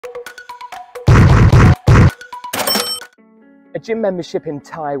A gym membership in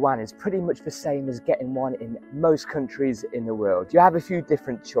Taiwan is pretty much the same as getting one in most countries in the world. You have a few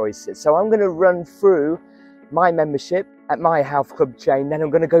different choices. So I'm going to run through my membership at my health club chain, then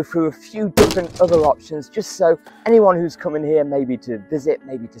I'm going to go through a few different other options just so anyone who's coming here maybe to visit,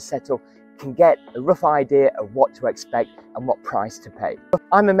 maybe to settle, can get a rough idea of what to expect and what price to pay.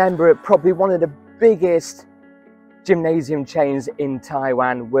 I'm a member at probably one of the biggest gymnasium chains in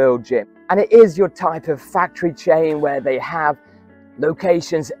Taiwan, World Gym. And it is your type of factory chain where they have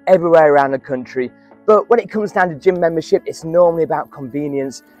locations everywhere around the country. But when it comes down to gym membership, it's normally about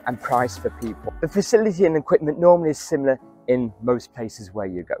convenience and price for people. The facility and equipment normally is similar in most places where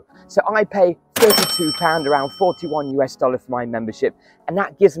you go. So I pay £32, around $41 US for my membership, and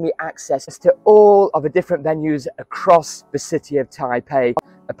that gives me access to all of the different venues across the city of Taipei,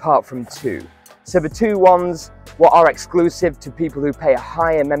 apart from two. So the two ones, what are exclusive to people who pay a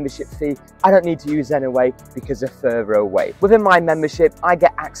higher membership fee, I don't need to use anyway because they're further away. Within my membership, I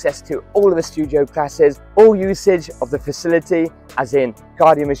get access to all of the studio classes, all usage of the facility, as in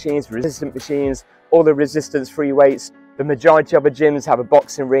cardio machines, resistant machines, all the resistance-free weights. The majority of the gyms have a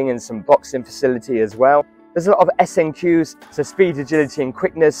boxing ring and some boxing facility as well. There's a lot of SNQs, so speed, agility and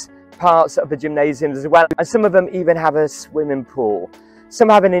quickness parts of the gymnasiums as well. And some of them even have a swimming pool. Some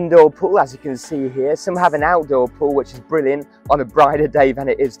have an indoor pool, as you can see here. Some have an outdoor pool, which is brilliant on a brighter day than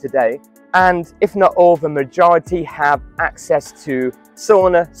it is today. And if not all, the majority have access to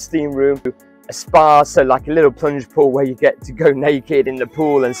sauna, steam room, a spa, so like a little plunge pool where you get to go naked in the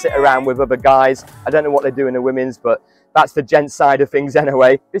pool and sit around with other guys. I don't know what they do in the women's, but that's the gents side of things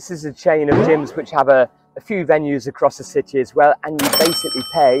anyway. This is a chain of gyms which have a few venues across the city as well, and you basically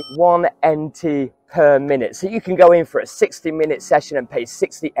pay 1 NT per minute. So you can go in for a 60-minute session and pay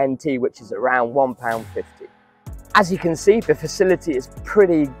 60 NT, which is around £1.50. As you can see, the facility is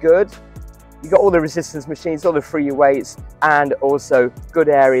pretty good. You've got all the resistance machines, all the free weights, and also good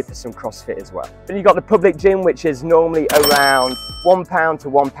area for some CrossFit as well. Then you've got the public gym, which is normally around £1 to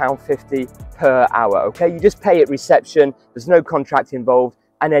 £1.50 per hour, okay? You just pay at reception, there's no contract involved,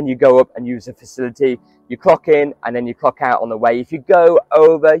 and then you go up and use the facility. You clock in and then you clock out on the way. If you go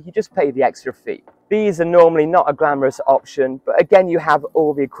over, you just pay the extra fee. These are normally not a glamorous option, but again, you have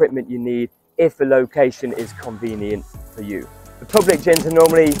all the equipment you need if the location is convenient for you. The public gyms are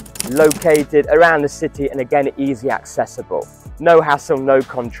normally located around the city and again, easy accessible. No hassle, no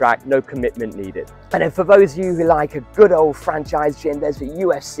contract, no commitment needed. And then for those of you who like a good old franchise gym, there's the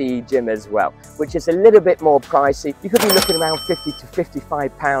UFC gym as well, which is a little bit more pricey. You could be looking around £50 to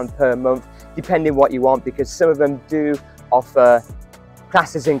 £55 per month, depending what you want, because some of them do offer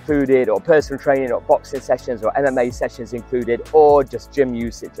classes included, or personal training, or boxing sessions, or MMA sessions included, or just gym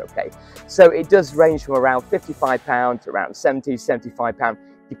usage, okay? So it does range from around £55 to around £70, £75,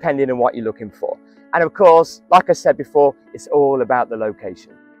 depending on what you're looking for. And of course, like I said before, it's all about the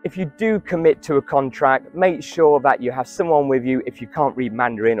location. If you do commit to a contract, make sure that you have someone with you if you can't read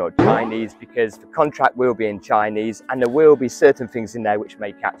Mandarin or Chinese, because the contract will be in Chinese and there will be certain things in there which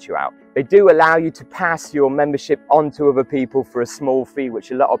may catch you out. They do allow you to pass your membership on to other people for a small fee,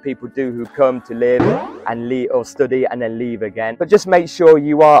 which a lot of people do who come to live and leave or study and then leave again. But just make sure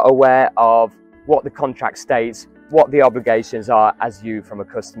you are aware of what the contract states, what the obligations are as you from a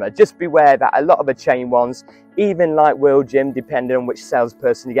customer. Just beware that a lot of the chain ones, even like World Gym, depending on which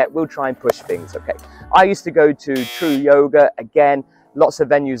salesperson you get, will try and push things, okay? I used to go to True Yoga, again, lots of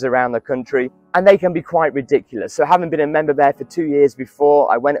venues around the country, and they can be quite ridiculous. So having been a member there for 2 years before,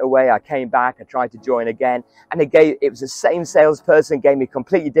 I went away, I came back, I tried to join again, and it was the same salesperson, gave me a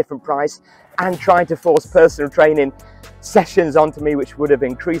completely different price, and tried to force personal training sessions onto me, which would have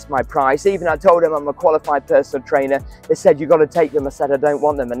increased my price. Even I told them I'm a qualified personal trainer. They said, you've got to take them. I said, I don't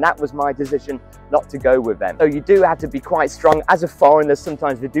want them. And that was my decision not to go with them. So you do have to be quite strong. As a foreigner,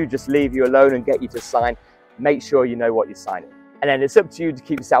 sometimes they do just leave you alone and get you to sign. Make sure you know what you're signing. And then it's up to you to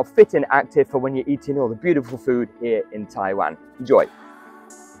keep yourself fit and active for when you're eating all the beautiful food here in Taiwan. Enjoy.